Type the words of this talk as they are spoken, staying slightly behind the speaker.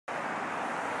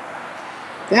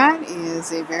That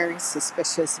is a very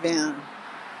suspicious van.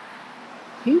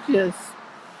 He just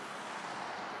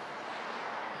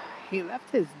he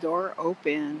left his door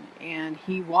open and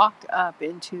he walked up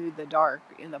into the dark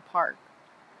in the park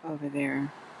over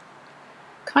there.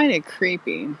 Kind of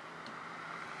creepy.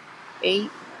 8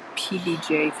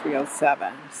 PBJ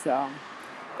 307. So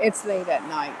it's late at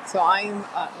night. So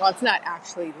well, it's not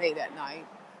actually late at night.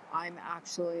 I'm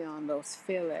actually on those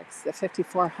Felix, the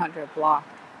 5400 block,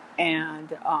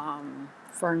 and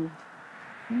Fern,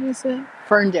 what is it?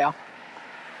 Ferndale.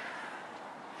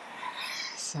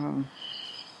 So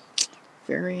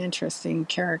very interesting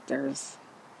characters.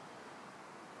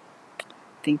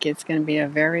 Think it's going to be a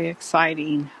very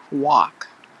exciting walk.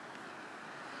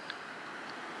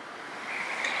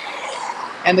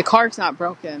 And the car's not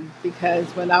broken because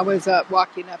when I was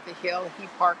walking up the hill, he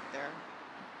parked there.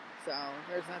 So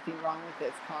there's nothing wrong with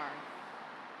this car.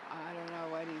 I don't know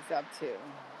what he's up to,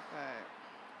 but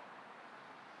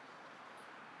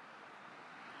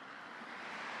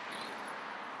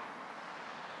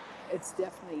it's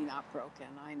definitely not broken.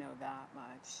 I know that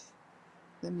much.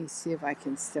 Let me see if I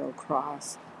can still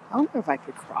cross. I wonder if I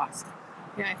could cross.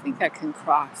 Yeah, I think I can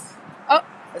cross. Oh,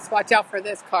 let's watch out for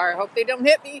this car. I hope they don't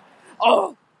hit me.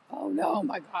 Oh no,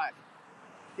 my God.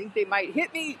 I think they might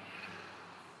hit me.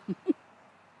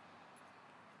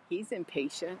 He's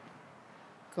impatient.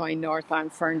 Going north on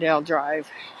Ferndale Drive.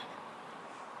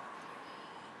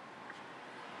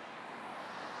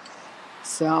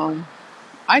 So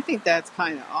I think that's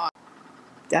kind of odd.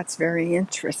 That's very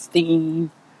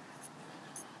interesting.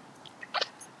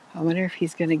 I wonder if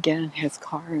he's going to get in his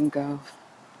car and go.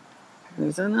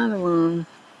 There's another one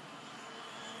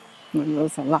of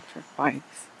those electric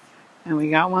bikes. And we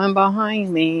got one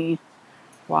behind me.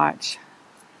 Watch.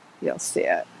 You'll see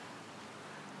it.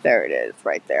 There it is,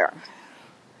 right there.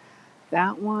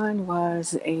 That one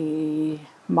was a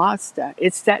Mazda.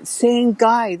 It's that same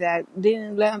guy that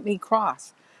didn't let me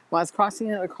cross. When I was crossing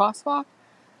the crosswalk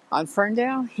on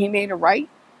Ferndale, he made a right.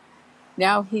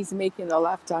 Now he's making a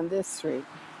left on this street.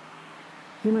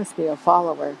 He must be a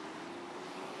follower.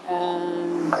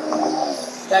 And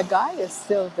that guy is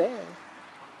still there.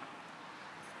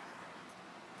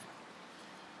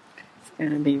 It's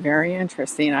going to be very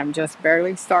interesting. I'm just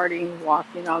barely starting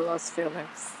walking on Los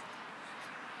Feliz.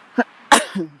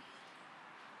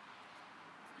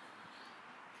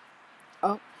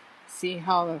 Oh, see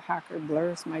how the hacker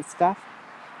blurs my stuff?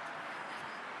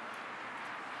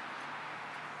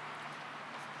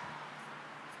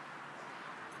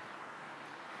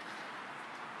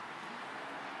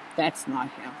 That's not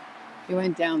him. He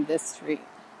went down this street.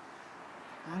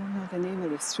 I don't know the name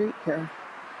of the street here.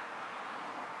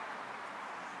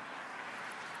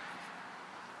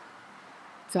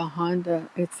 It's a Honda.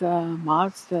 It's a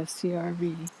Mazda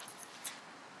CRV.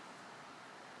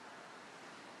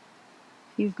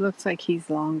 He looks like he's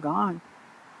long gone.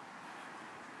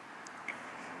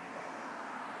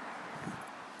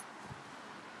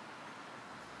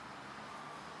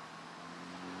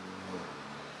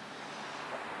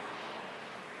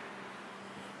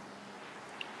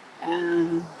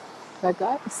 And that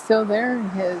guy is still there in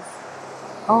his.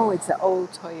 Oh, it's an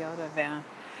old Toyota van.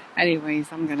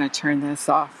 Anyways, I'm going to turn this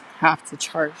off. I have to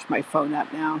charge my phone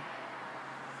up now.